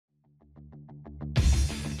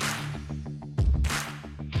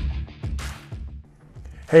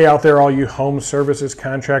Hey out there, all you home services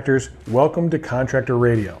contractors, welcome to Contractor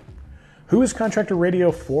Radio. Who is Contractor Radio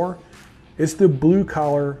for? It's the blue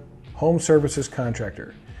collar home services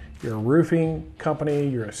contractor. You're a roofing company,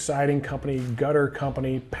 you're a siding company, gutter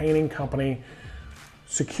company, painting company,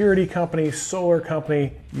 security company, solar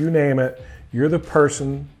company, you name it. You're the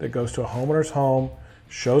person that goes to a homeowner's home,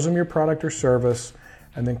 shows them your product or service,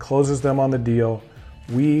 and then closes them on the deal.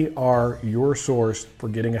 We are your source for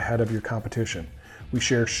getting ahead of your competition. We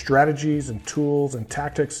share strategies and tools and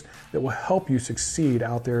tactics that will help you succeed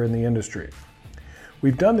out there in the industry.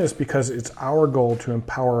 We've done this because it's our goal to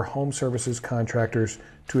empower home services contractors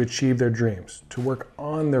to achieve their dreams, to work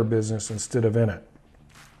on their business instead of in it.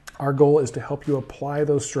 Our goal is to help you apply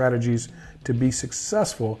those strategies to be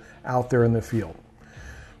successful out there in the field.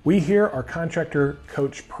 We here are Contractor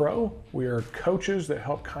Coach Pro. We are coaches that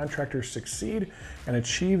help contractors succeed and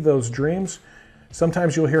achieve those dreams.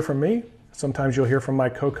 Sometimes you'll hear from me. Sometimes you'll hear from my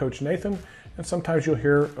co-coach Nathan, and sometimes you'll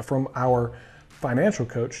hear from our financial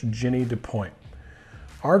coach, Jenny DuPoint.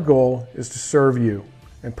 Our goal is to serve you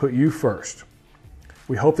and put you first.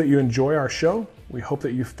 We hope that you enjoy our show. We hope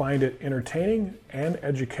that you find it entertaining and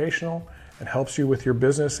educational and helps you with your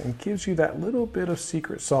business and gives you that little bit of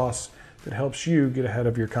secret sauce that helps you get ahead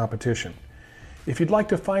of your competition. If you'd like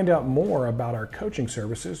to find out more about our coaching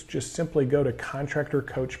services, just simply go to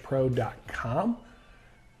contractorcoachpro.com.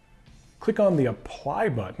 Click on the apply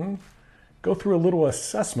button, go through a little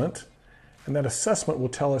assessment, and that assessment will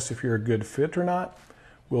tell us if you're a good fit or not.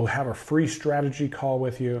 We'll have a free strategy call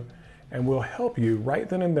with you, and we'll help you right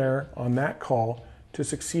then and there on that call to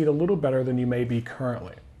succeed a little better than you may be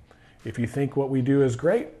currently. If you think what we do is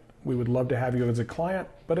great, we would love to have you as a client,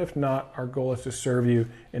 but if not, our goal is to serve you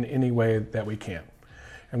in any way that we can.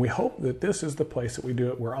 And we hope that this is the place that we do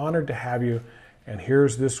it. We're honored to have you, and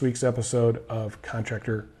here's this week's episode of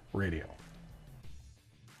Contractor Radio.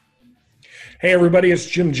 Hey everybody, it's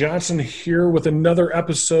Jim Johnson here with another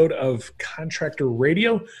episode of Contractor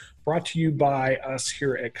Radio, brought to you by us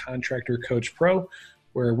here at Contractor Coach Pro,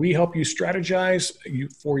 where we help you strategize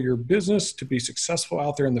for your business to be successful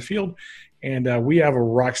out there in the field. And we have a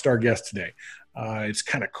rock star guest today. It's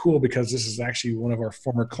kind of cool because this is actually one of our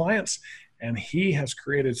former clients, and he has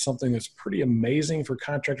created something that's pretty amazing for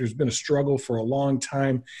contractors. It's been a struggle for a long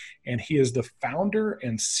time, and he is the founder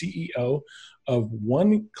and CEO of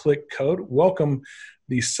One Click Code. Welcome,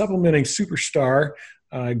 the supplementing superstar,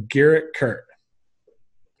 Garrett Kurt.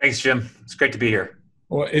 Thanks, Jim. It's great to be here.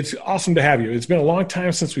 Well, it's awesome to have you. It's been a long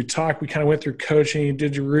time since we talked. We kind of went through coaching, you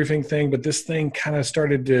did your roofing thing, but this thing kind of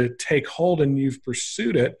started to take hold and you've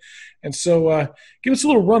pursued it. And so give us a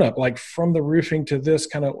little run up, like from the roofing to this,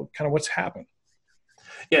 kind of what's happened.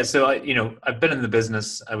 Yeah, so I've been in the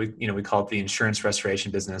business. We call it the insurance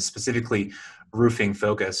restoration business, specifically roofing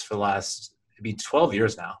focus, for the last maybe 12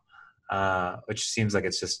 years now, which seems like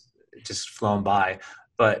it's just flown by.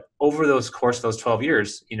 But over those course of those 12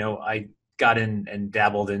 years, I got in and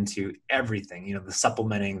dabbled into everything, the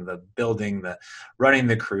supplementing, the building, the running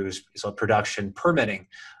the crews, so production, permitting,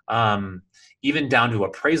 even down to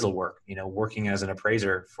appraisal work, working as an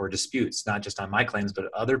appraiser for disputes, not just on my claims, but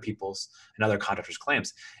other people's and other contractors'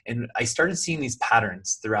 claims. And I started seeing these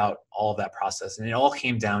patterns throughout all of that process. And it all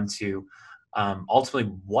came down to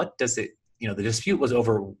ultimately, what does it, the dispute was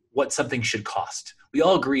over what something should cost. We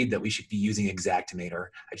all agreed that we should be using Xactimate,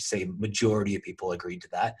 or I should say majority of people agreed to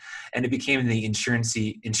that. And it became the insurance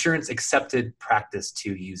accepted practice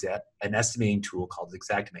to use an estimating tool called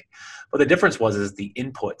Xactimate. But the difference was the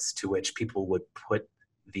inputs to which people would put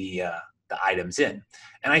the items in.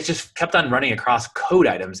 And I just kept on running across code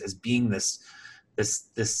items as being this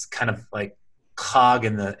kind of like cog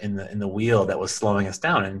in the wheel that was slowing us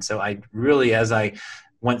down. And so I really, as I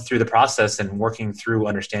went through the process and working through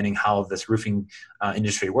understanding how this roofing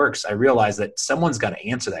industry works, I realized that someone's got to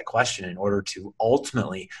answer that question in order to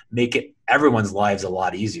ultimately make it everyone's lives a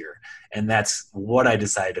lot easier. And that's what I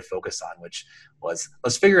decided to focus on, which was,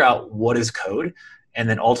 let's figure out what is code, and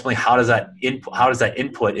then ultimately how does that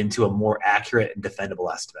input into a more accurate and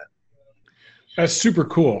defendable estimate. That's super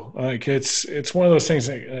cool. Like it's one of those things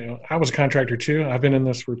that, I was a contractor too. I've been in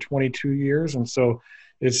this for 22 years. And so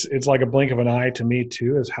it's like a blink of an eye to me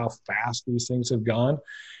too, is how fast these things have gone.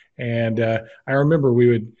 And I remember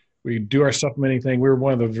we'd do our supplementing thing. We were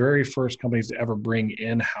one of the very first companies to ever bring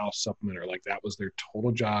in-house supplementer. Like that was their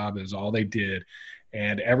total job, is all they did.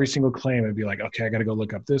 And every single claim would be like, okay, I got to go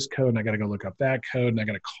look up this code, and I got to go look up that code, and I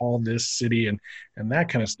got to call this city and that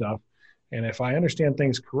kind of stuff. And if I understand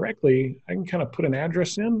things correctly, I can kind of put an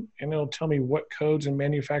address in and it'll tell me what codes and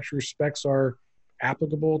manufacturer specs are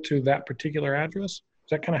applicable to that particular address. Is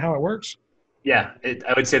that kind of how it works? Yeah,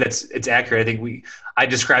 I would say it's accurate. I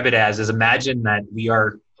describe it as imagine that we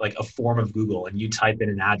are like a form of Google, and you type in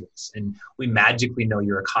an address, and we magically know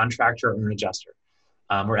you're a contractor or an adjuster.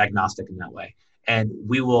 We're agnostic in that way, and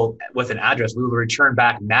we will, with an address, we will return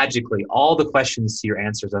back magically all the questions to your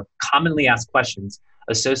answers of commonly asked questions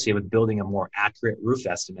associated with building a more accurate roof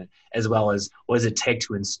estimate, as well as what does it take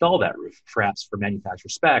to install that roof, perhaps for manufacturer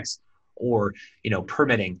specs or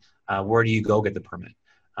permitting. Where do you go get the permit?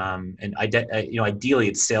 Ideally,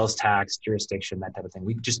 it's sales tax, jurisdiction, that type of thing.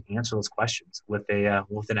 We just answer those questions with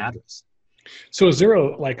an address. So is there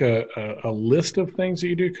a list of things that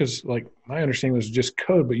you do? Because like my understanding was just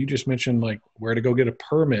code, but you just mentioned like where to go get a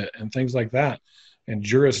permit and things like that, and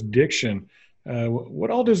jurisdiction. What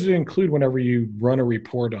all does it include whenever you run a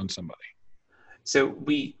report on somebody? So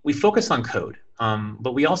we focus on code,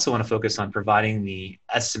 but we also want to focus on providing the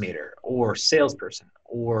estimator or salesperson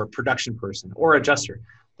or production person or adjuster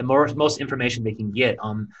the most information they can get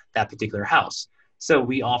on that particular house. So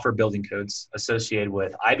we offer building codes associated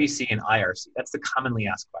with IBC and IRC. That's the commonly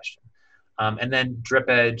asked question. And then drip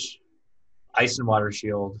edge, ice and water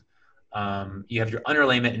shield. You have your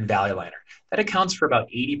underlayment and valley liner. That accounts for about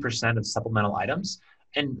 80% of supplemental items.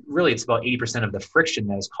 And really, it's about 80% of the friction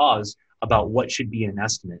that is caused about what should be in an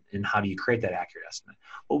estimate and how do you create that accurate estimate.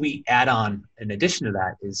 What we add on in addition to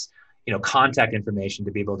that is contact information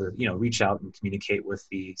to be able to, reach out and communicate with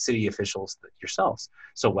the city officials yourselves.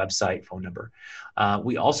 So website, phone number.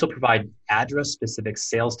 We also provide address-specific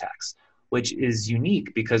sales tax, which is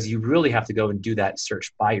unique because you really have to go and do that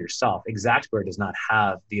search by yourself. Xactware does not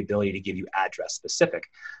have the ability to give you address-specific.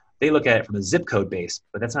 They look at it from a zip code base,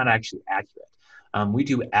 but that's not actually accurate. We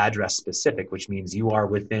do address specific, which means you are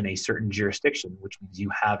within a certain jurisdiction, which means you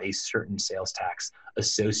have a certain sales tax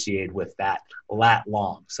associated with that lat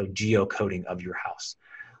long, so geocoding of your house.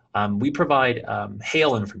 We provide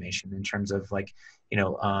hail information in terms of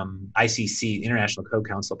ICC, International Code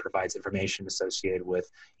Council, provides information associated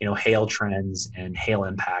with hail trends and hail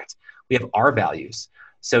impact. We have R values.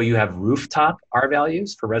 So you have rooftop R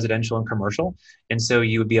values for residential and commercial. And so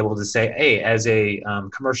you would be able to say, hey, as a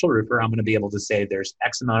commercial roofer, I'm going to be able to say there's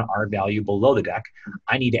X amount of R value below the deck.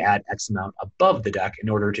 I need to add X amount above the deck in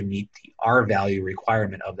order to meet the R value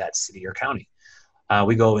requirement of that city or county.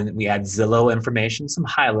 We go and we add Zillow information, some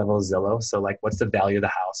high level Zillow. So like what's the value of the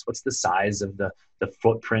house? What's the size of the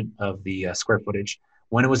footprint of the square footage?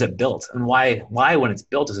 When was it built? And why when it's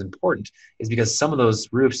built is important is because some of those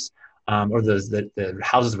roofs or the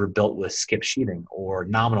houses were built with skip sheathing or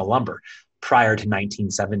nominal lumber prior to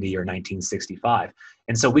 1970 or 1965.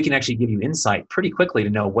 And so we can actually give you insight pretty quickly to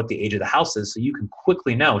know what the age of the house is, so you can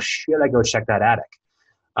quickly know, should I go check that attic?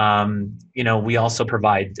 We also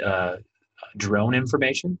provide drone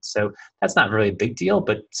information. So that's not really a big deal,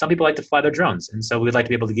 but some people like to fly their drones. And so we'd like to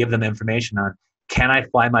be able to give them information on, can I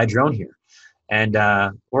fly my drone here? And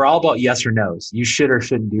we're all about yes or no's. You should or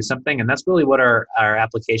shouldn't do something. And that's really what our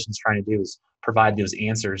application is trying to do, is provide those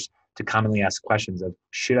answers to commonly asked questions of,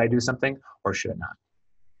 should I do something or should I not?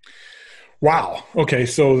 Wow. Okay.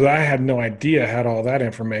 So I had no idea I had all that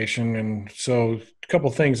information. And so a couple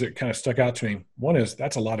of things that kind of stuck out to me. One is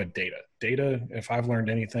that's a lot of data. Data, if I've learned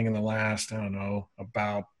anything in the last, I don't know,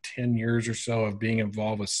 about 10 years or so of being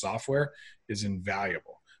involved with software, is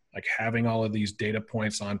invaluable. Like having all of these data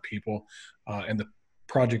points on people and the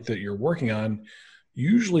project that you're working on,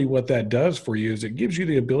 usually what that does for you is it gives you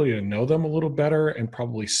the ability to know them a little better and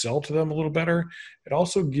probably sell to them a little better. It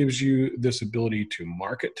also gives you this ability to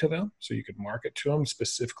market to them. So you could market to them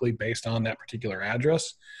specifically based on that particular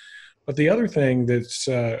address. But the other thing that's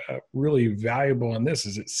really valuable in this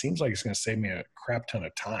is it seems like it's going to save me a crap ton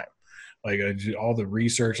of time. Like all the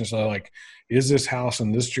research and stuff, like, is this house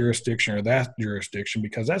in this jurisdiction or that jurisdiction?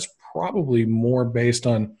 Because that's probably more based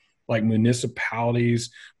on like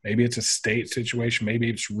municipalities. Maybe it's a state situation. Maybe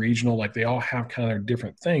it's regional. Like they all have kind of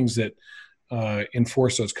different things that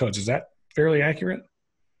enforce those codes. Is that fairly accurate?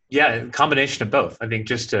 Yeah, a combination of both. I think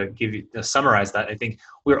just to summarize that, I think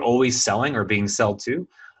we're always selling or being sold to.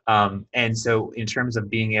 And so in terms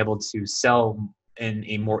of being able to sell in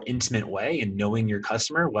a more intimate way and knowing your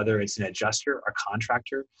customer, whether it's an adjuster, a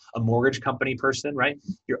contractor, a mortgage company person, right?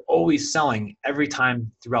 You're always selling every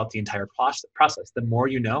time throughout the entire process. The more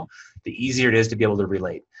you know, the easier it is to be able to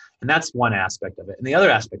relate. And that's one aspect of it. And the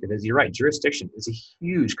other aspect of it is, you're right, jurisdiction is a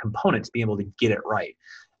huge component to be able to get it right.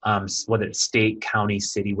 Whether it's state, county,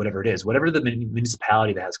 city, whatever it is, whatever the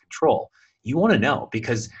municipality that has control, you want to know,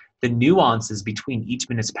 because the nuances between each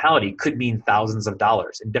municipality could mean thousands of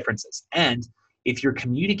dollars in differences. And if you're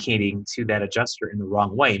communicating to that adjuster in the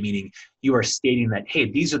wrong way, meaning you are stating that, hey,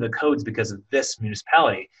 these are the codes because of this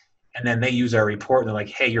municipality, And then they use our report and they're like,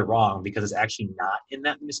 hey, you're wrong because it's actually not in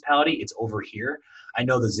that municipality. It's over here. I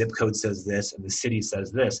know the zip code says this and the city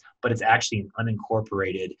says this, but it's actually an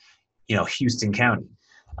unincorporated, Houston County.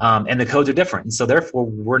 And the codes are different. And so therefore,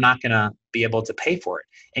 we're not going to be able to pay for it.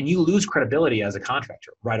 And you lose credibility as a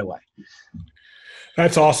contractor right away.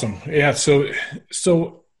 That's awesome. Yeah.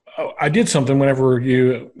 So I did something whenever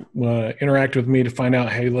you interact with me to find out,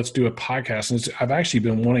 hey, let's do a podcast. And I've actually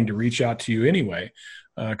been wanting to reach out to you anyway,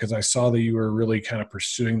 because I saw that you were really kind of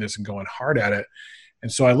pursuing this and going hard at it.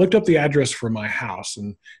 And so I looked up the address for my house,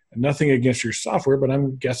 and nothing against your software, but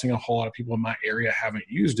I'm guessing a whole lot of people in my area haven't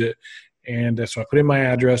used it. And so I put in my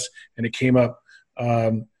address, and it came up,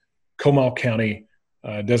 Comal County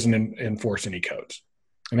doesn't enforce any codes.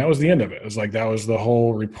 And that was the end of it. It was like, that was the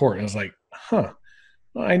whole report. And I was like, well,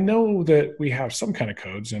 I know that we have some kind of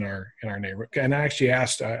codes in our neighborhood. And I actually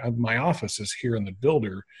asked, my office is here in the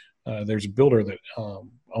builder. There's a builder that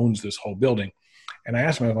owns this whole building. And I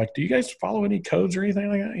asked him, I'm like, do you guys follow any codes or anything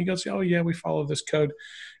like that? He goes, oh yeah, we follow this code.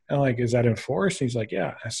 And I'm like, is that enforced? And he's like,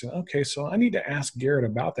 yeah. I said, okay, so I need to ask Garrett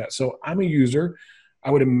about that. So I'm a user.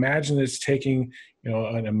 I would imagine it's taking,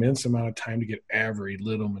 an immense amount of time to get every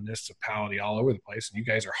little municipality all over the place. And you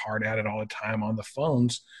guys are hard at it all the time on the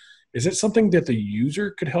phones. Is it something that the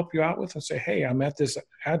user could help you out with and say, hey, I'm at this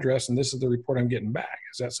address and this is the report I'm getting back?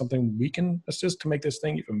 Is that something we can assist to make this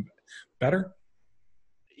thing even better?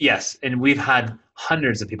 Yes. And we've had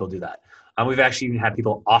hundreds of people do that. We've actually even had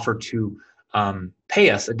people offer to pay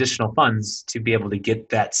us additional funds to be able to get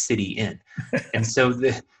that city in. And so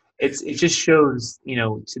it just shows,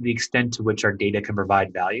 to the extent to which our data can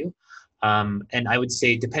provide value. And I would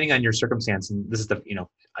say, depending on your circumstance, and this is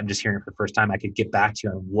I'm just hearing it for the first time, I could get back to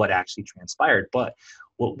you on what actually transpired. But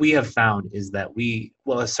what we have found is that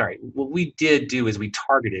what we did do is we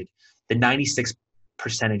targeted the 96%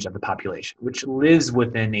 of the population, which lives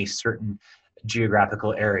within a certain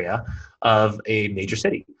geographical area of a major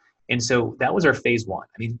city. And so that was our phase one.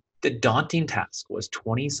 I mean, the daunting task was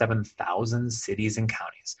 27,000 cities and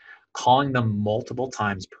counties, calling them multiple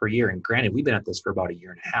times per year. And granted, we've been at this for about a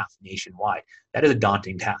year and a half nationwide. That is a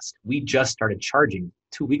daunting task. We just started charging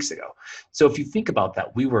 2 weeks ago. So if you think about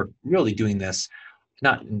that, we were really doing this,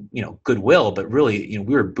 not goodwill, but really,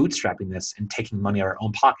 we were bootstrapping this and taking money out of our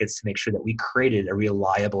own pockets to make sure that we created a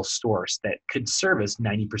reliable source that could service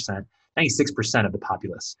 96% of the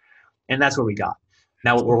populace. And that's what we got.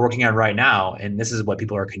 Now, what we're working on right now, and this is what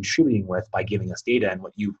people are contributing with by giving us data, and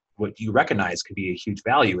what you recognize could be a huge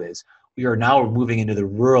value, is we are now moving into the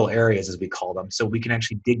rural areas, as we call them, so we can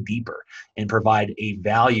actually dig deeper and provide a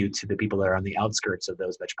value to the people that are on the outskirts of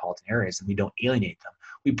those metropolitan areas, and we don't alienate them.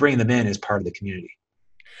 We bring them in as part of the community.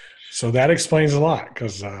 So that explains a lot,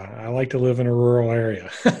 because I like to live in a rural area.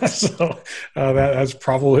 So that's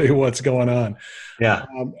probably what's going on. Yeah.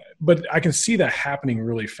 But I can see that happening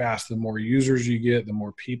really fast. The more users you get, the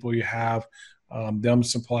more people you have, them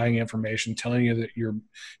supplying information, telling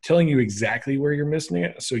you exactly where you're missing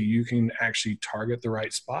it, so you can actually target the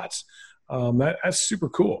right spots. That's super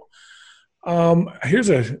cool. Here's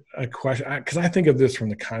a question, because I think of this from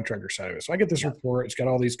the contractor side of it. So I get this report, it's got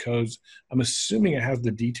all these codes. I'm assuming it has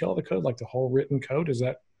the detail of the code, like the whole written code. Is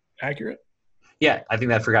that accurate? Yeah, I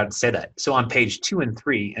think I forgot to say that. So on page 2 and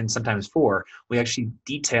 3, and sometimes 4, we actually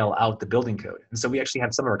detail out the building code. And so we actually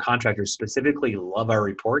have some of our contractors specifically love our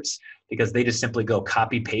reports because they just simply go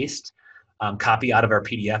copy out of our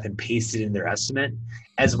PDF and paste it in their estimate,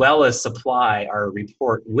 as well as supply our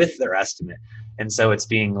report with their estimate. And so it's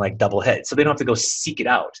being like double hit. So they don't have to go seek it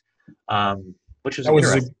out, which was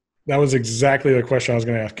interesting. That was exactly the question I was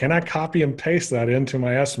going to ask. Can I copy and paste that into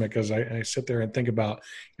my estimate? Because I sit there and think about,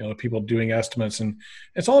 people doing estimates, and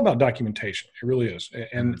it's all about documentation. It really is,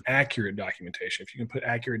 and accurate documentation. If you can put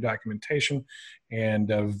accurate documentation and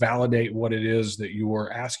validate what it is that you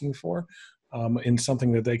are asking for in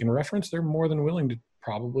something that they can reference, they're more than willing to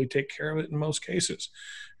probably take care of it in most cases.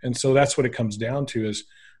 And so that's what it comes down to is,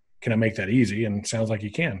 can I make that easy? And it sounds like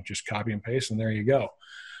you can. Just copy and paste, and there you go.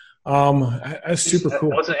 That's super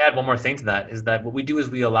cool. I was going to add one more thing to that, is that what we do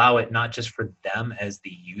is we allow it not just for them as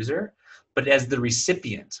the user, but as the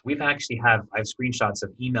recipient. I have screenshots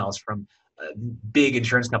of emails from big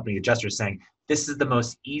insurance company adjusters saying, this is the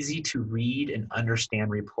most easy to read and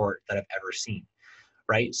understand report that I've ever seen,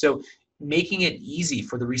 right? So making it easy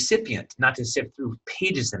for the recipient not to sift through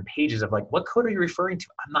pages and pages of like, what code are you referring to?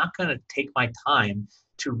 I'm not going to take my time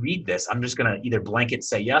to read this. I'm just going to either blanket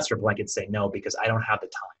say yes or blanket say no because I don't have the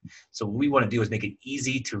time. So what we want to do is make it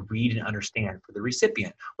easy to read and understand for the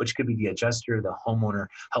recipient, which could be the adjuster, the homeowner,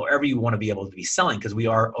 however you want to be able to be selling, because we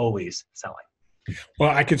are always selling. Well,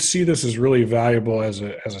 I could see this as really valuable as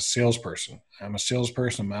a salesperson. I'm a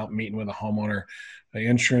salesperson. I'm out meeting with a homeowner. The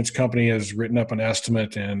insurance company has written up an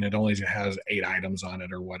estimate, and it only has 8 items on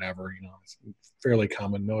it or whatever. It's fairly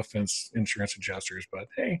common. No offense, insurance adjusters, but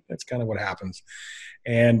hey, that's kind of what happens.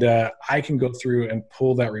 And I can go through and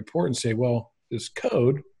pull that report and say, well, this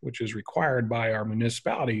code, which is required by our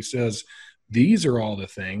municipality, says these are all the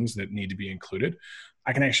things that need to be included.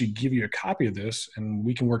 I can actually give you a copy of this, and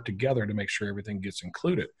we can work together to make sure everything gets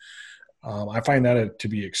included. I find that to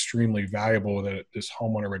be extremely valuable, that this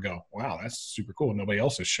homeowner would go, wow, that's super cool. Nobody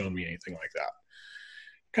else has shown me anything like that.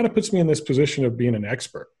 Kind of puts me in this position of being an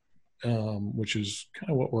expert, which is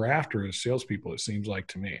kind of what we're after as salespeople, it seems like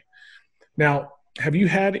to me. Now, have you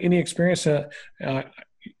had any experience?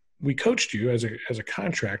 We coached you as a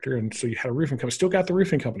contractor, and so you had a roofing company. Still got the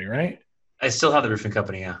roofing company, right? I still have the roofing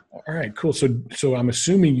company, yeah. All right, cool. So I'm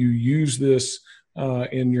assuming you use this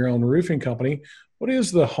in your own roofing company. What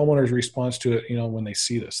is the homeowner's response to it, when they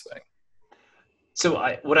see this thing?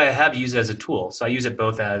 So what I have used as a tool, so I use it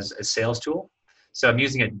both as a sales tool. So I'm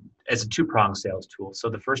using it as a two-pronged sales tool. So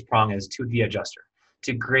the first prong is to the adjuster,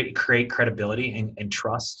 to create credibility and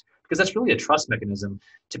trust, because that's really a trust mechanism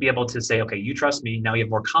to be able to say, okay, you trust me, now you have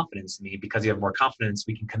more confidence in me. Because you have more confidence,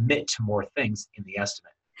 we can commit to more things in the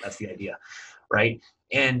estimate. That's the idea, right?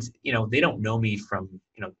 And, they don't know me from,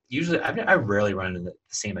 usually I rarely run into the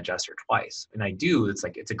same adjuster twice. And I do, it's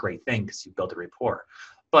a great thing because you build a rapport.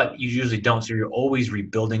 But you usually don't. So you're always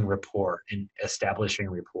rebuilding rapport and establishing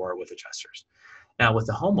rapport with adjusters. Now with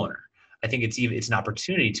the homeowner, I think it's an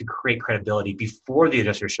opportunity to create credibility before the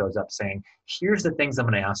adjuster shows up saying, here's the things I'm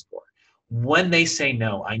going to ask for. When they say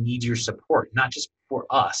no, I need your support, not just for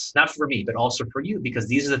us, not for me, but also for you, because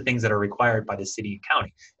these are the things that are required by the city and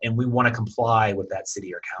county, and we want to comply with that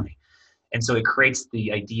city or county. And so it creates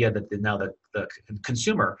the idea that now the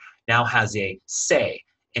consumer now has a say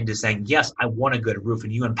into saying, yes, I want a good roof,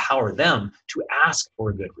 and you empower them to ask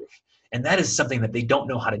for a good roof. And that is something that they don't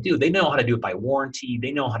know how to do. They know how to do it by warranty.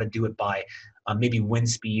 They know how to do it by maybe wind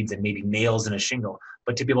speeds and maybe nails in a shingle.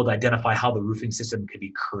 But to be able to identify how the roofing system could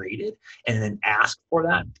be created and then ask for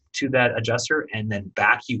that to that adjuster and then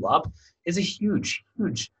back you up is a huge,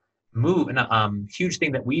 huge move and huge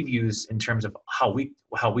thing that we've used in terms of how we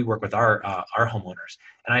work with our homeowners.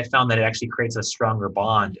 And I found that it actually creates a stronger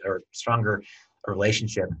bond or stronger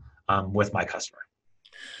relationship with my customer.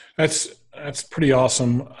 That's pretty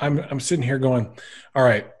awesome. I'm sitting here going, all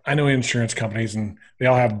right, I know insurance companies and they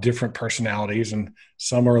all have different personalities, and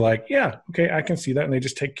some are like, yeah, okay, I can see that, and they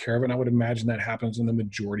just take care of it. And I would imagine that happens in the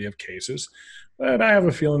majority of cases. But I have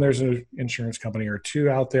a feeling there's an insurance company or two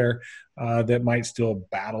out there that might still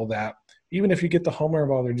battle that. Even if you get the homeowner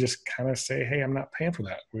involved, they just kind of say, hey, I'm not paying for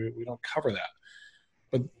that. We don't cover that.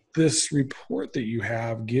 But this report that you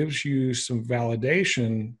have gives you some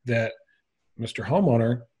validation that, Mr.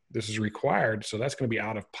 Homeowner, this is required, so that's going to be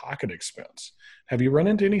out-of-pocket expense. Have you run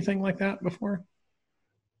into anything like that before?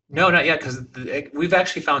 No, not yet, because we've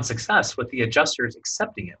actually found success with the adjusters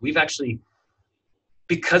accepting it. We've actually,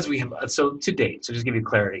 because we have, so to date, so just give you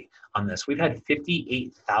clarity on this, we've had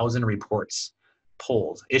 58,000 reports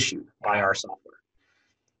issued by our software,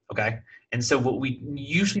 okay? And so what we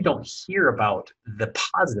usually don't hear about the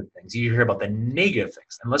positive things, you hear about the negative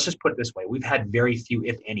things. And let's just put it this way, we've had very few,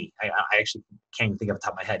 if any, I actually can't even think off the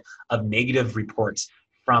top of my head, of negative reports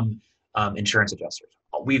from insurance adjusters.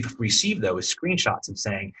 We've received those screenshots of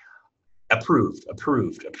saying, approved,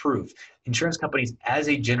 approved, approved. Insurance companies, as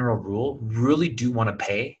a general rule, really do want to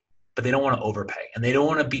pay, but they don't want to overpay and they don't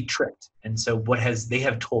want to be tricked. And so they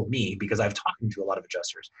have told me, because I've talked to a lot of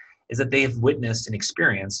adjusters, is that they have witnessed and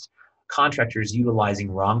experienced contractors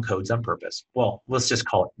utilizing wrong codes on purpose. Well, let's just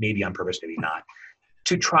call it maybe on purpose, maybe not,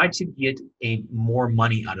 to try to get more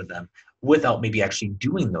money out of them without maybe actually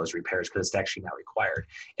doing those repairs because it's actually not required.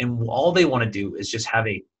 And all they want to do is just have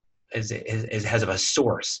a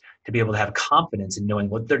source to be able to have confidence in knowing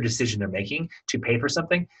what their decision they're making to pay for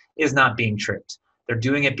something is not being tricked. They're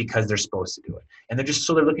doing it because they're supposed to do it. And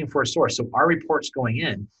they're looking for a source. So our reports going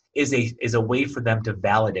in is a way for them to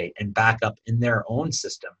validate and back up in their own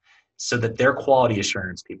system, so that their quality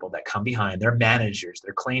assurance people that come behind, their managers,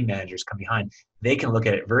 their claim managers come behind, they can look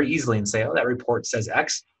at it very easily and say, oh, that report says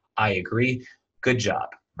X, I agree, good job,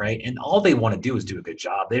 right? And all they want to do is do a good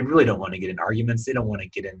job. They really don't want to get in arguments. They don't want to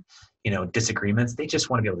get in, disagreements. They just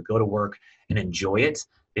want to be able to go to work and enjoy it.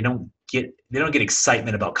 They don't get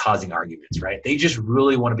excitement about causing arguments, right? They just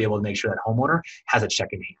really want to be able to make sure that homeowner has a check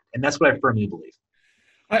in hand. And that's what I firmly believe.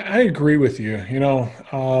 I agree with you.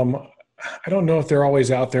 I don't know if they're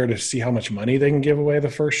always out there to see how much money they can give away the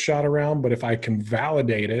first shot around, but if I can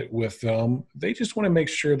validate it with them, they just want to make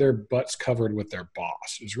sure their butt's covered with their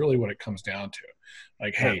boss is really what it comes down to.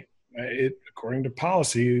 Like, Yeah. hey, according to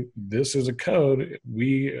policy, this is a code.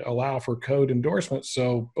 We allow for code endorsement.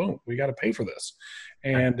 So boom, we got to pay for this.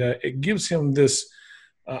 And it gives him this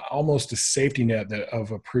almost a safety net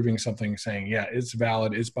of approving something, saying, yeah, it's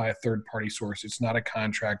valid. It's by a third party source. It's not a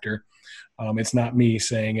contractor. It's not me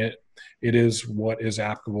saying it. It is what is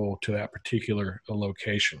applicable to that particular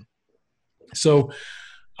location. So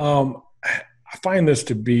I find this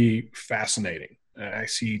to be fascinating. I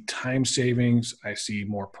see time savings. I see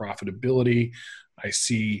more profitability. I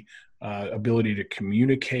see ability to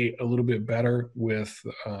communicate a little bit better with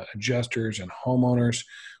adjusters and homeowners,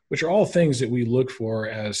 which are all things that we look for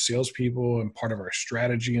as salespeople and part of our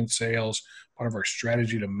strategy in sales, part of our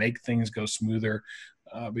strategy to make things go smoother.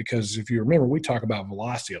 Because if you remember, we talk about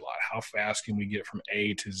velocity a lot. How fast can we get from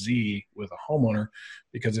A to Z with a homeowner?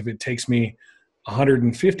 Because if it takes me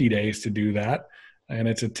 150 days to do that, and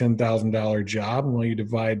it's a $10,000 job, well, you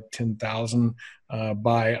divide 10,000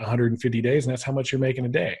 by 150 days, and that's how much you're making a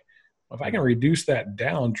day. Well, if I can reduce that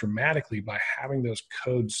down dramatically by having those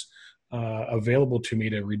codes available to me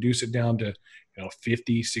to reduce it down to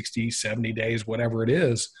 50, 60, 70 days, whatever it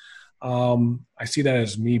is, I see that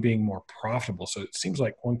as me being more profitable. So it seems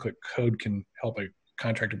like one-click code can help a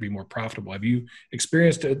contractor be more profitable. Have you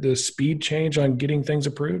experienced the speed change on getting things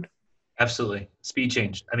approved? Absolutely. Speed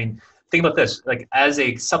change. I mean, think about this, like as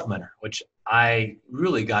a supplementer, which I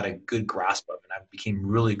really got a good grasp of, and I became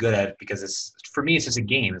really good at it because for me, it's just a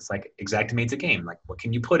game. It's like Xactimate's a game. Like, what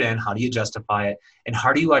can you put in? How do you justify it? And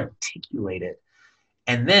how do you articulate it?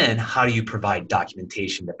 And then how do you provide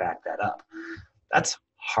documentation to back that up? That's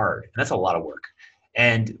hard. And that's a lot of work.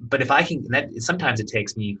 But if I can, sometimes it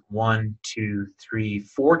takes me 1, 2, 3,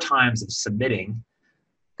 4 times of submitting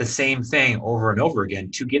the same thing over and over again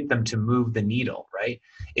to get them to move the needle, right?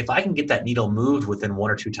 If I can get that needle moved within 1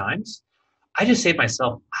 or 2 times, I just save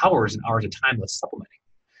myself hours and hours of time with supplementing.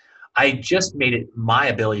 I just made it my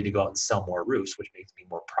ability to go out and sell more roofs, which makes me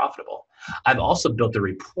more profitable. I've also built a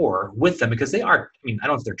rapport with them because they are, I don't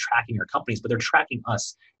know if they're tracking our companies, but they're tracking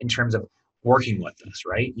us in terms of working with us,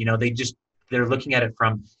 right? They're looking at it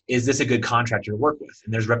from, is this a good contractor to work with?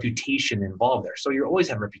 And there's reputation involved there. So you always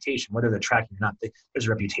have reputation, whether they're tracking or not, there's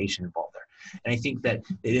reputation involved there. And I think that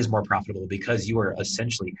it is more profitable because you are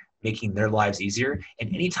essentially making their lives easier.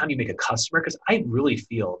 And anytime you make a customer, because I really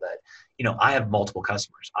feel that, I have multiple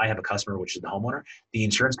customers. I have a customer, which is the homeowner. The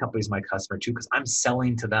insurance company is my customer too, because I'm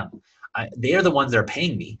selling to them. They are the ones that are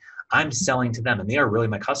paying me. I'm selling to them and they are really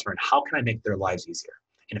my customer. And how can I make their lives easier?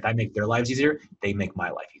 And if I make their lives easier, they make my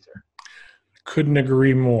life easier. Couldn't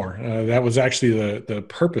agree more. That was actually the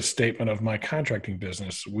purpose statement of my contracting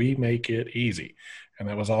business. We make it easy. And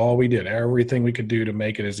that was all we did. Everything we could do to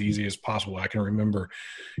make it as easy as possible. I can remember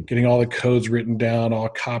getting all the codes written down, all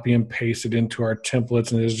copy and pasted into our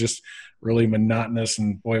templates. And it was just really monotonous.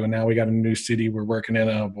 And boy, when now we got a new city we're working in,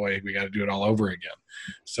 oh boy, we got to do it all over again.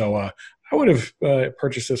 So I would have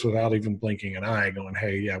purchased this without even blinking an eye, going,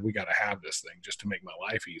 hey, yeah, we got to have this thing just to make my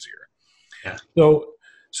life easier. Yeah.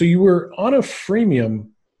 So you were on a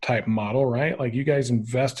freemium type model, right? Like you guys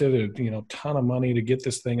invested a ton of money to get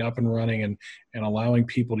this thing up and running and allowing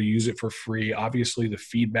people to use it for free. Obviously, the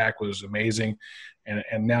feedback was amazing,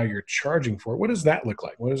 and now you're charging for it. What does that look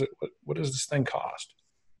like? What is it? What does this thing cost?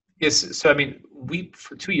 Yes. So we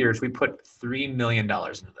for 2 years we put $3 million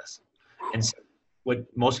into this, and so what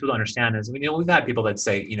most people don't understand is we've had people that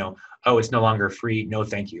say oh, it's no longer free. No,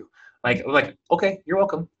 thank you. Like, okay, you're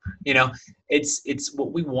welcome. It's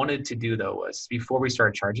what we wanted to do though was before we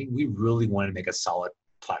started charging, we really wanted to make a solid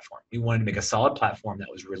platform. We wanted to make a solid platform that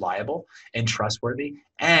was reliable and trustworthy,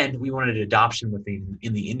 and we wanted adoption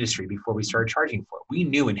in the industry before we started charging for it. We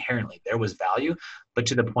knew inherently there was value, but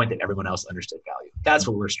to the point that everyone else understood value. That's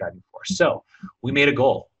what we're striving for. So we made a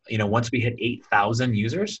goal. Once we hit 8,000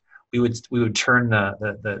 users, we would turn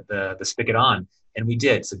the spigot on, and we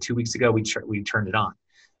did. So 2 weeks ago, we turned it on.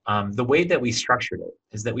 The way that we structured it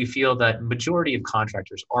is that we feel that majority of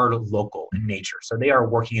contractors are local in nature. So they are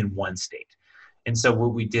working in one state. And so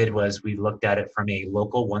what we did was we looked at it from a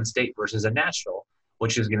local one state versus a national,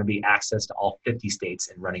 which is going to be access to all 50 states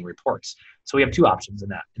and running reports. So we have 2 options in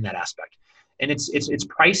that aspect. And it's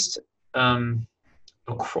priced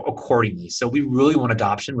accordingly. So we really want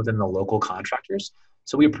adoption within the local contractors.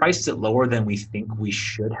 So we priced it lower than we think we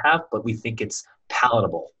should have, but we think it's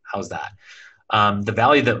palatable. How's that? The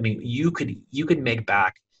value that you could make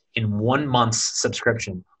back in 1 month's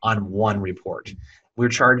subscription on one report. We're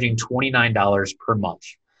charging $29 per month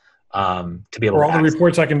to be able for to all the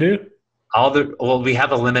reports I can do. Well, we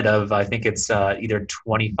have a limit of, I think it's either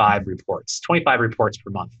 25 reports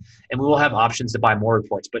per month. And we will have options to buy more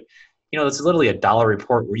reports. But, it's literally $1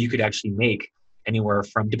 report where you could actually make anywhere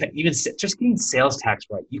from, even just getting sales tax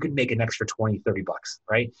right, you could make an extra 20, $30,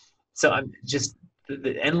 right? So I'm just,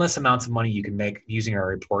 the endless amounts of money you can make using our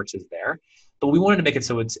reports is there. But we wanted to make it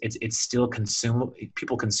so it's still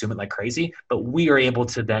people consume it like crazy, but we are able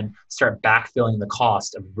to then start backfilling the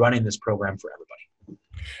cost of running this program for everybody.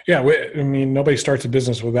 Yeah, nobody starts a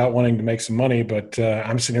business without wanting to make some money, but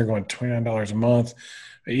I'm sitting here going $29 a month.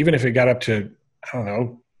 Even if it got up to, I don't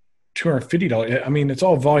know, $250. I mean, it's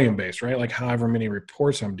all volume based, right? Like however many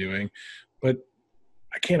reports I'm doing, but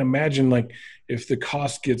I can't imagine like if the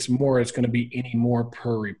cost gets more, it's going to be any more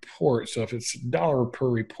per report. So if it's $1 per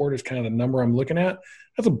report is kind of the number I'm looking at,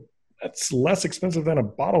 that's less expensive than a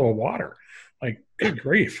bottle of water. Like, good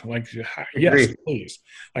grief. Like, yes, please.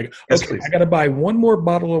 Like, yes, okay, please. I got to buy one more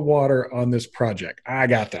bottle of water on this project. I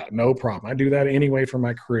got that. No problem. I do that anyway for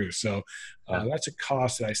my crew. So that's a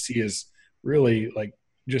cost that I see is really like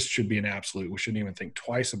just should be an absolute. We shouldn't even think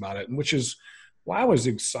twice about it. And which is why I was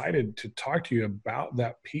excited to talk to you about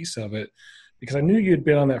that piece of it, because I knew you had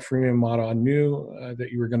been on that freemium model. I knew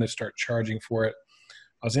that you were going to start charging for it.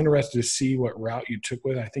 I was interested to see what route you took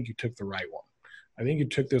with it. I think you took the right one. I think you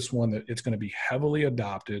took this one that it's going to be heavily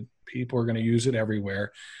adopted. People are going to use it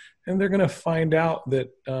everywhere, and they're going to find out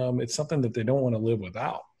that it's something that they don't want to live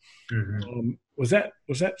without. Mm-hmm. Was that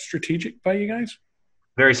strategic by you guys?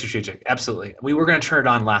 Very strategic. Absolutely. We were going to turn it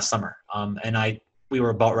on last summer. And we were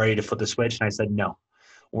about ready to flip the switch. And I said, no,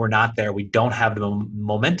 we're not there. We don't have the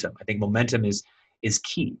momentum. I think momentum is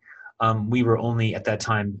key. We were only at that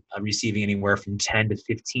time receiving anywhere from 10 to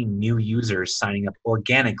 15 new users signing up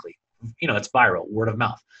organically. It's viral, word of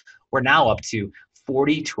mouth. We're now up to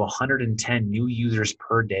 40 to 110 new users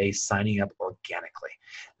per day signing up organically.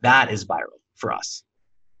 That is viral for us.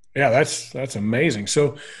 Yeah, that's amazing.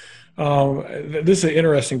 So this is an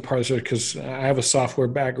interesting part of it because I have a software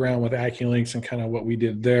background with AccuLynx and kind of what we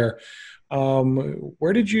did there.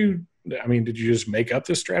 Did you just make up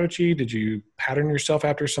this strategy? Did you pattern yourself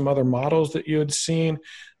after some other models that you had seen?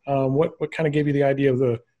 What kind of gave you the idea of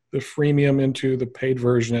the freemium into the paid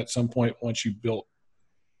version at some point once you built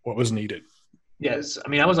what was needed? Yes.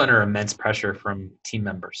 I was under immense pressure from team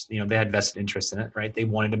members. They had vested interest in it, right? They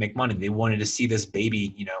wanted to make money. They wanted to see this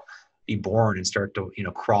baby, be born and start to,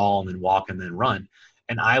 crawl and then walk and then run.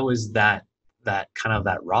 And I was that kind of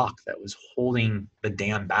that rock that was holding the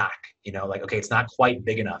dam back, like, okay, it's not quite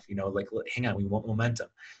big enough, like, hang on, we want momentum.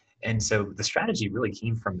 And so the strategy really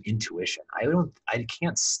came from intuition. I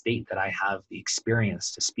can't state that I have the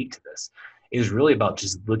experience to speak to this. It was really about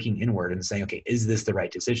just looking inward and saying, okay, is this the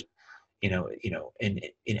right decision? And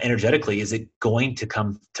energetically, is it going to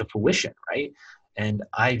come to fruition, right? And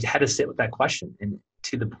I had to sit with that question. And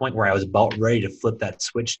to the point where I was about ready to flip that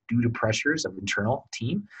switch due to pressures of internal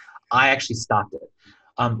team, I actually stopped it.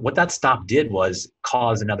 What that stop did was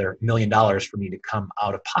cause another $1 million for me to come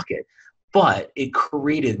out of pocket, but it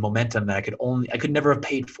created momentum that I could never have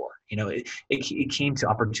paid for. It came to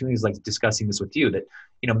opportunities like discussing this with you that,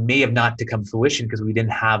 may have not to come fruition because we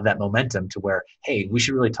didn't have that momentum to where, hey, we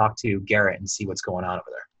should really talk to Garrett and see what's going on over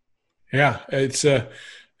there. Yeah, it's a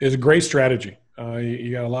great strategy.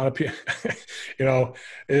 You got a lot of people,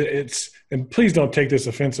 and please don't take this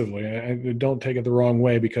offensively. Don't take it the wrong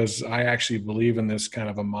way, because I actually believe in this kind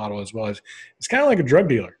of a model as well. It's kind of like a drug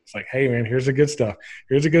dealer. It's like, hey man, here's the good stuff.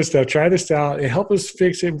 Here's the good stuff. Try this out. It help us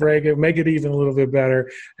fix it, break it, make it even a little bit better.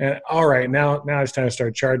 And all right, now it's time to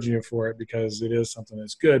start charging you for it because it is something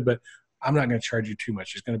that's good, but I'm not going to charge you too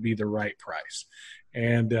much. It's going to be the right price.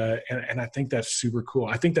 And I think that's super cool.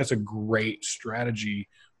 I think that's a great strategy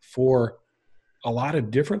for a lot of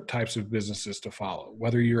different types of businesses to follow,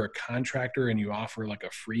 whether you're a contractor and you offer like a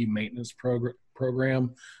free maintenance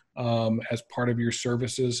program as part of your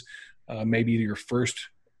services. Maybe your first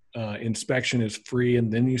inspection is free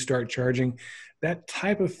and then you start charging. That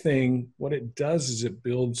type of thing, what it does is it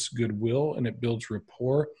builds goodwill and it builds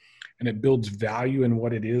rapport and it builds value in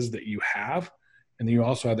what it is that you have. And then you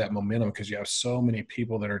also have that momentum because you have so many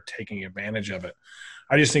people that are taking advantage of it.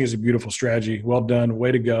 I just think it's a beautiful strategy. Well done.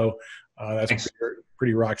 Way to go. That's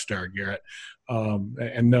pretty rock star, Garrett.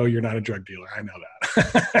 And no, you're not a drug dealer. I know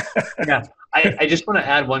that. Yeah. I just want to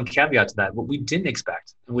add one caveat to that. What we didn't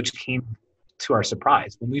expect, which came to our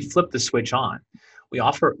surprise, when we flipped the switch on, we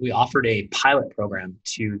offered a pilot program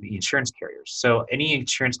to the insurance carriers. So any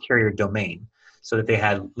insurance carrier domain, so that they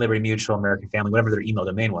had Liberty Mutual, American Family, whatever their email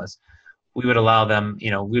domain was, we would allow them,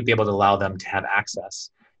 we would be able to allow them to have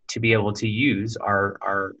access to be able to use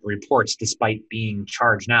our reports. Despite being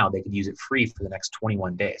charged now, they could use it free for the next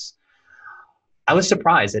 21 days. I was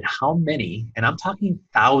surprised at how many, and I'm talking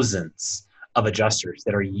thousands of adjusters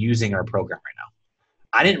that are using our program right now.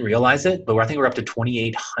 I didn't realize it, but I think we're up to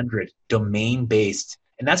 2,800 domain-based,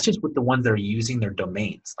 and that's just with the ones that are using their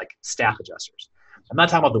domains, like staff adjusters. I'm not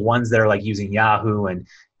talking about the ones that are like using Yahoo and,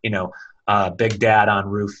 Big Dad on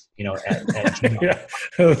Roof, at Gmail.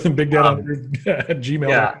 Yeah, Big Dad on Yeah,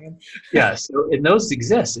 gmail.com. yeah. So and those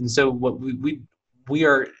exist, and so what we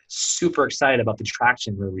are super excited about the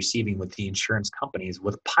traction we're receiving with the insurance companies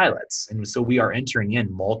with pilots, and so we are entering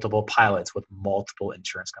in multiple pilots with multiple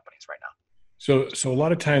insurance companies right now. So a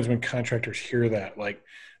lot of times when contractors hear that, like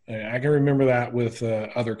I can remember that with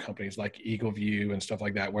other companies like Eagle View and stuff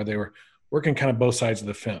like that, where they were working kind of both sides of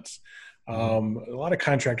the fence. A lot of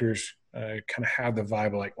contractors kind of have the vibe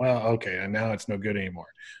of like, well, okay, and now it's no good anymore.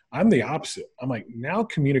 I'm the opposite. I'm like, now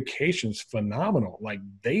communication's phenomenal. Like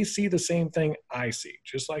they see the same thing I see,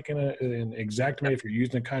 just like in an Xactimate, if you're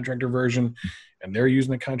using a contractor version and they're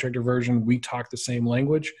using a contractor version, we talk the same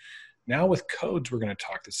language. Now with codes, we're going to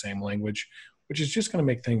talk the same language, which is just going to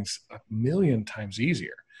make things a million times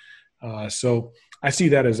easier. So I see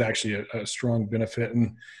that as actually a strong benefit.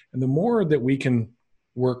 And the more that we can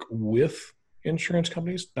work with insurance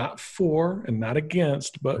companies, not for and not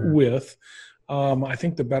against, but with, I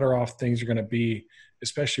think the better off things are going to be,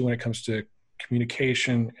 especially when it comes to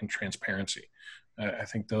communication and transparency. I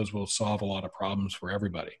think those will solve a lot of problems for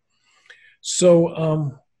everybody.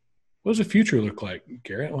 So, what does the future look like,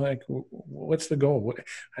 Garrett? Like, what's the goal?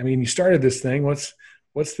 You started this thing. What's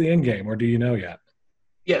the end game, or do you know yet?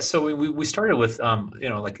 Yeah, so we started with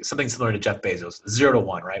like something similar to Jeff Bezos, 0 to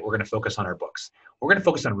 1, right? We're going to focus on our books. We're going to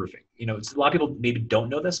focus on roofing. It's, a lot of people maybe don't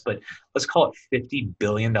know this, but let's call it $50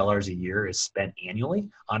 billion a year is spent annually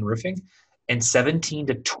on roofing, and 17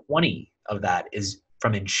 to 20 of that is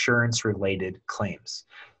from insurance-related claims.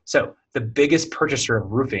 So the biggest purchaser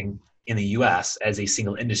of roofing in the U.S. as a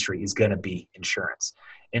single industry is going to be insurance.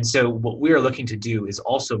 And so what we are looking to do is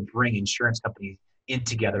also bring insurance companies in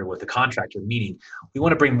together with the contractor, meaning we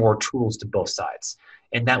want to bring more tools to both sides,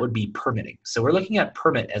 and that would be permitting. So we're looking at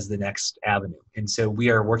permit as the next avenue. And so we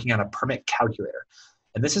are working on a permit calculator.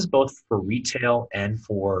 And this is both for retail and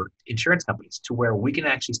for insurance companies, to where we can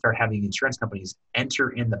actually start having insurance companies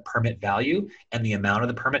enter in the permit value and the amount of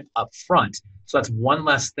the permit up front. So that's one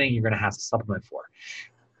less thing you're going to have to supplement for.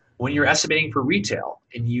 When you're estimating for retail,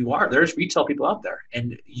 and there's retail people out there,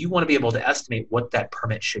 and you want to be able to estimate what that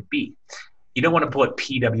permit should be. You don't want to put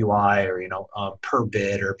PWI or per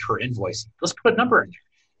bid or per invoice. Let's put a number in there.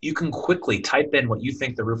 You can quickly type in what you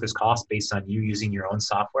think the roof is cost based on you using your own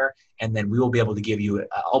software, and then we will be able to give you an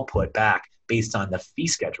output back based on the fee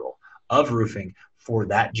schedule of roofing for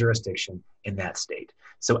that jurisdiction in that state.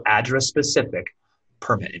 So address specific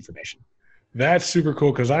permit information. That's super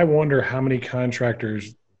cool, because I wonder how many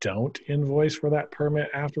contractors don't invoice for that permit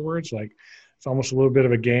afterwards. Like it's almost a little bit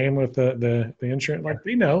of a game with the insurance. Like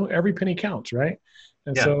they know every penny counts, right?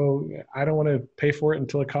 And so I don't want to pay for it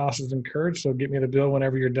until the cost is incurred. So get me the bill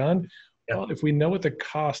whenever you're done. Yeah. Well, if we know what the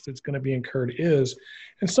cost that's going to be incurred is,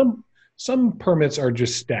 and some permits are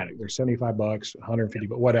just static. They're $75, 150,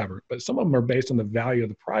 but whatever. But some of them are based on the value of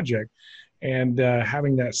the project. And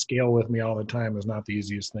having that scale with me all the time is not the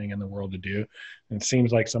easiest thing in the world to do. And it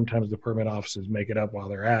seems like sometimes the permit offices make it up while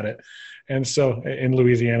they're at it. And so in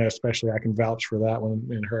Louisiana, especially, I can vouch for that one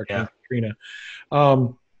in Hurricane Katrina.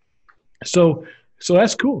 So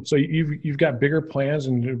that's cool. So you've got bigger plans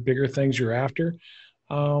and bigger things you're after.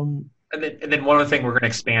 And then one other thing, we're going to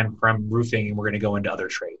expand from roofing and we're going to go into other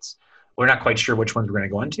trades. We're not quite sure which ones we're going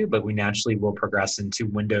to go into, but we naturally will progress into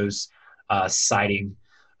windows, siding,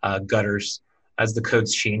 gutters. As the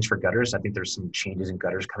codes change for gutters, I think there's some changes in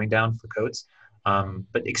gutters coming down for codes,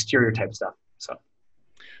 but exterior type stuff. So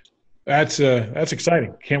that's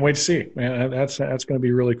exciting. Can't wait to see it, man. That's going to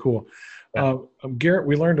be really cool. Yeah. Garrett,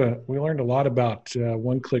 we learned a lot about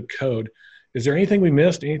one-click code. Is there anything we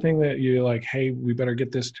missed? Anything that you like, hey, we better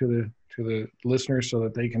get this to the listeners so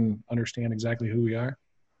that they can understand exactly who we are?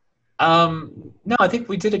 No, I think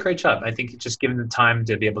we did a great job. I think just given the time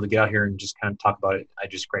to be able to get out here and just kind of talk about it, I'm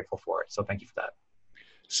just grateful for it. So thank you for that.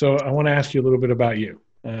 So I want to ask you a little bit about you.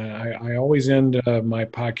 I always end my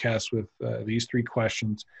podcast with these 3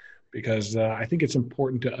 questions because I think it's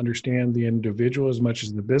important to understand the individual as much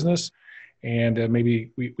as the business. And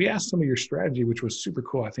maybe we asked some of your strategy, which was super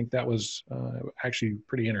cool. I think that was actually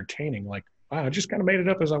pretty entertaining. Like, wow, I just kind of made it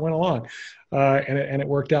up as I went along. And it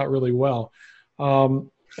worked out really well.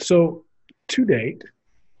 So to date,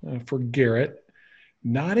 for Garrett,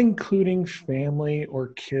 not including family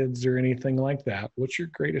or kids or anything like that, what's your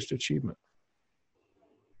greatest achievement?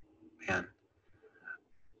 Man,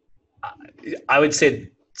 I would say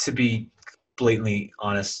to be blatantly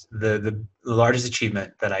honest, the largest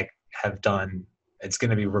achievement that I have done, it's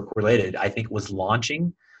going to be work related, I think, was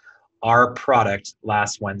launching our product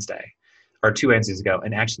last Wednesday or 2 Wednesdays ago,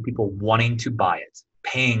 and actually people wanting to buy it,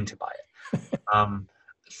 paying to buy it.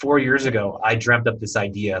 4 years ago, I dreamt up this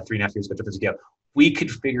idea. 3.5 years ago, this idea. We could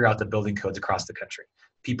figure out the building codes across the country.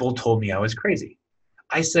 People told me I was crazy.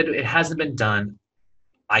 I said, it hasn't been done.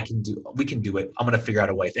 We can do it. I'm going to figure out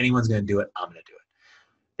a way. If anyone's going to do it, I'm going to do it.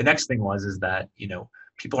 The next thing is that,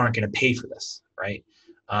 people aren't going to pay for this, right?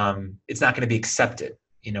 It's not going to be accepted.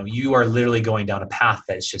 You are literally going down a path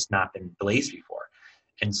that's just not been blazed before.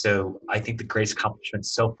 And so I think the greatest accomplishment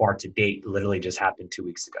so far to date literally just happened 2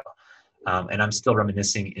 weeks ago. And I'm still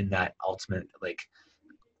reminiscing in that ultimate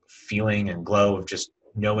feeling and glow of just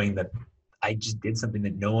knowing that I just did something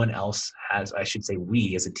that no one else has. I should say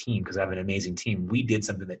we as a team, because I have an amazing team. We did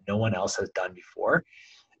something that no one else has done before.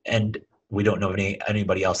 And we don't know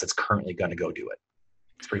anybody else that's currently going to go do it.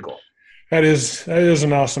 It's pretty cool. That is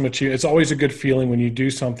an awesome achievement. It's always a good feeling when you do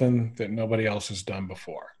something that nobody else has done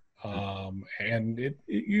before. And it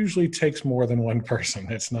usually takes more than one person.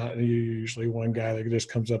 It's not usually one guy that just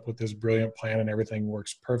comes up with this brilliant plan and everything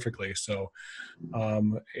works perfectly. So,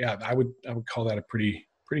 I would call that a pretty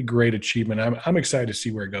great achievement. I'm excited to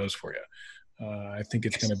see where it goes for you. I think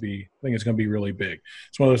it's going to be really big.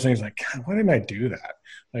 It's one of those things like, God, why didn't I do that?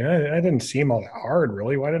 Like, I didn't seem all that hard,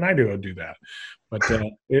 really. Why didn't I do that? But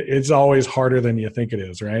it's always harder than you think it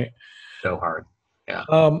is, right? So hard. Yeah.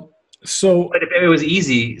 But if it was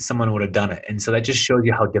easy, someone would have done it. And so that just shows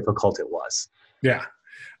you how difficult it was. Yeah.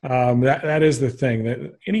 That is the thing,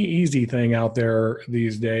 that any easy thing out there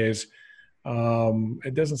these days,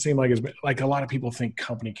 it doesn't seem like it's like a lot of people think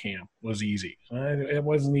Company Cam was easy. It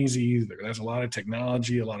wasn't easy either. There's a lot of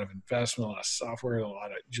technology, a lot of investment, a lot of software, a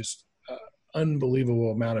lot of just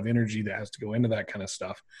unbelievable amount of energy that has to go into that kind of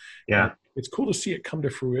stuff. Yeah. And it's cool to see it come to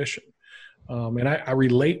fruition. And I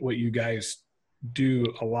relate what you guys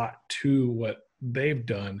do a lot to what they've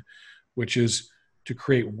done, which is to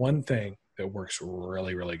create one thing that works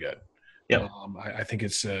really, really good. Yeah. I think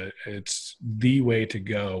it's the way to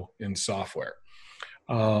go in software.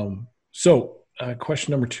 So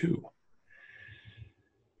question number 2.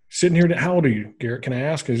 Sitting here, how old are you, Garrett? Can I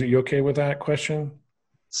ask? Is you okay with that question?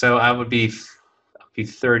 So I would be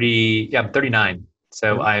 30. Yeah, I'm 39.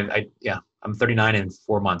 So I'm 39 in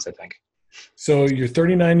 4 months, I think. So you're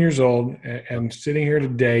 39 years old, and sitting here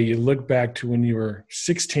today, you look back to when you were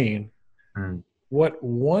 16. What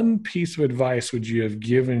one piece of advice would you have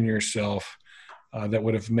given yourself that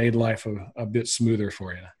would have made life a bit smoother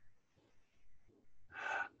for you?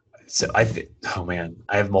 So I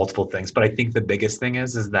have multiple things, but I think the biggest thing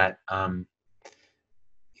is that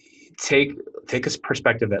take a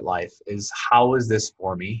perspective at life is, how is this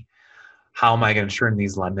for me? How am I going to turn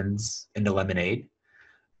these lemons into lemonade?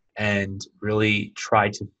 And really try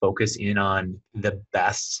to focus in on the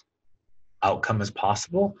best outcome as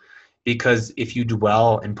possible. Because if you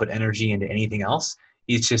dwell and put energy into anything else,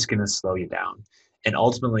 it's just going to slow you down. And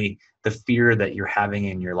ultimately, the fear that you're having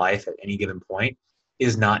in your life at any given point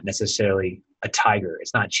is not necessarily a tiger.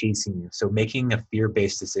 It's not chasing you. So making a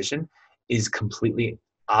fear-based decision is completely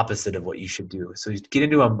opposite of what you should do. So you get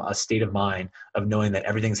into a state of mind of knowing that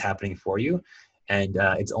everything's happening for you, and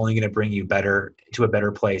it's only going to bring you to a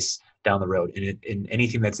better place down the road. And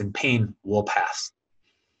anything that's in pain will pass.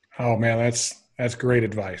 Oh man, that's great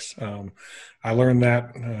advice. I learned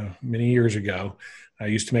that many years ago. I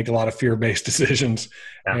used to make a lot of fear-based decisions,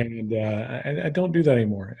 and I don't do that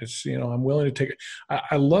anymore. It's, I'm willing to take it.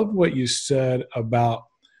 I love what you said about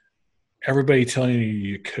everybody telling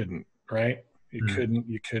you couldn't, right?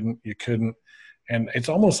 You couldn't. And it's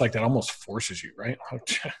almost like that almost forces you, right?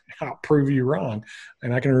 I'll prove you wrong.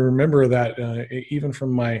 And I can remember that even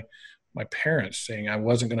from my parents saying I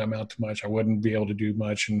wasn't going to amount to much. I wouldn't be able to do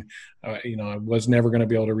much. And, I was never going to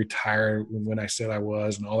be able to retire when I said I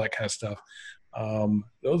was, and all that kind of stuff.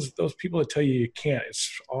 Those people that tell you can't,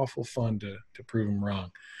 it's awful fun to prove them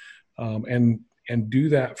wrong. And do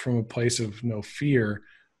that from a place of no fear,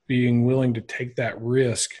 being willing to take that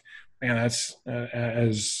risk. Man, that's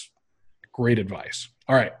as great advice.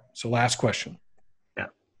 All right. So last question. Yeah.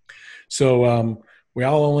 So, we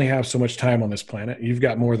all only have so much time on this planet. You've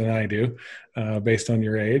got more than I do, based on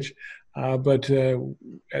your age. But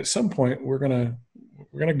at some point, we're gonna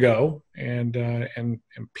go, and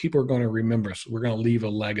people are going to remember us. We're going to leave a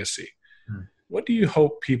legacy. What do you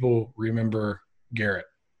hope people remember Garrett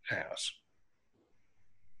as?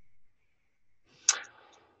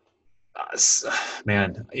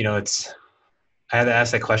 Man, I had to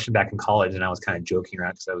ask that question back in college, and I was kind of joking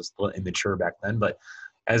around because I was a little immature back then. But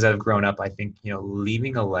as I've grown up, I think,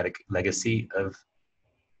 leaving a legacy of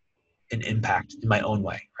an impact in my own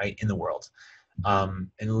way, right, in the world, and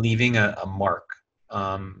leaving a mark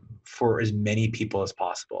for as many people as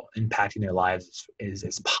possible, impacting their lives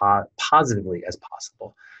as positively as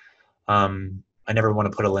possible. I never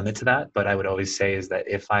want to put a limit to that, but I would always say is that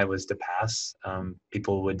if I was to pass,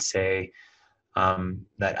 people would say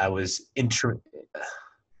that I was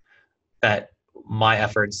that my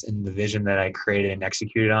efforts and the vision that I created and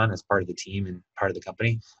executed on as part of the team and part of the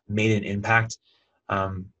company made an impact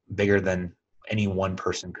bigger than any one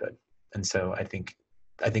person could. And so I think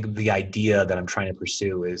the idea that I'm trying to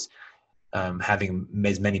pursue is having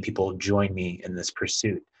as many people join me in this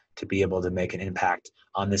pursuit to be able to make an impact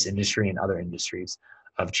on this industry and other industries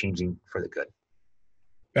of changing for the good.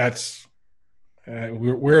 That's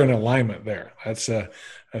we're in alignment there. That's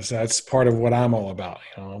part of what I'm all about.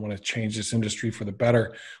 I want to change this industry for the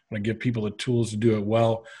better. I want to give people the tools to do it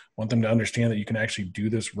well. I want them to understand that you can actually do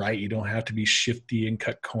this right. You don't have to be shifty and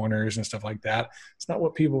cut corners and stuff like that. It's not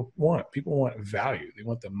what people want. People want value. They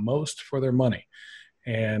want the most for their money.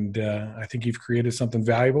 And I think you've created something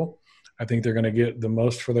valuable. I think they're going to get the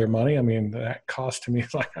most for their money. I mean, that cost to me,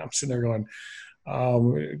 like I'm sitting there going,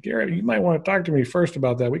 Garrett, you might want to talk to me first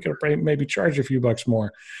about that. We could maybe charge a few bucks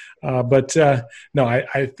more. But no,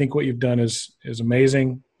 I think what you've done is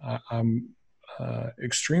amazing. I'm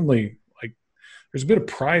extremely, like, there's a bit of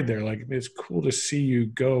pride there. Like, it's cool to see you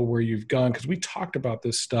go where you've gone, because we talked about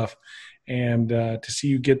this stuff, and to see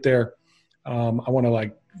you get there, I want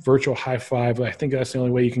to virtual high five. I think that's the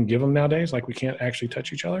only way you can give them nowadays. Like, we can't actually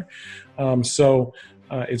touch each other. So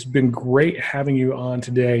it's been great having you on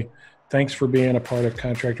today. Thanks for being a part of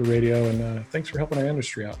Contractor Radio, and thanks for helping our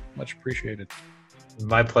industry out. Much appreciated.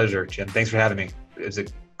 My pleasure, Jim. Thanks for having me. It was a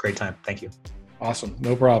great time. Thank you. Awesome.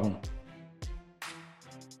 No problem.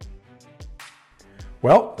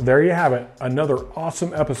 Well, there you have it. Another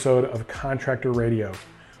awesome episode of Contractor Radio.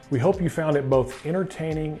 We hope you found it both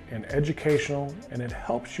entertaining and educational, and it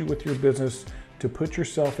helps you with your business to put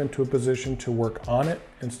yourself into a position to work on it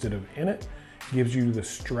instead of in it, gives you the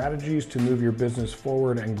strategies to move your business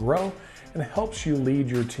forward and grow, and helps you lead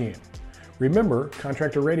your team. Remember,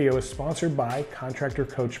 Contractor Radio is sponsored by Contractor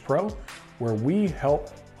Coach Pro, where we help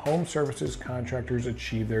home services contractors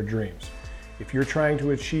achieve their dreams. If you're trying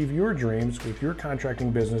to achieve your dreams with your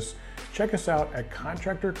contracting business, check us out at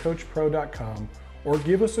contractorcoachpro.com or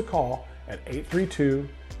give us a call at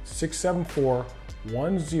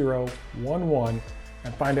 832-674-1011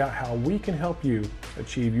 and find out how we can help you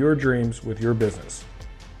achieve your dreams with your business.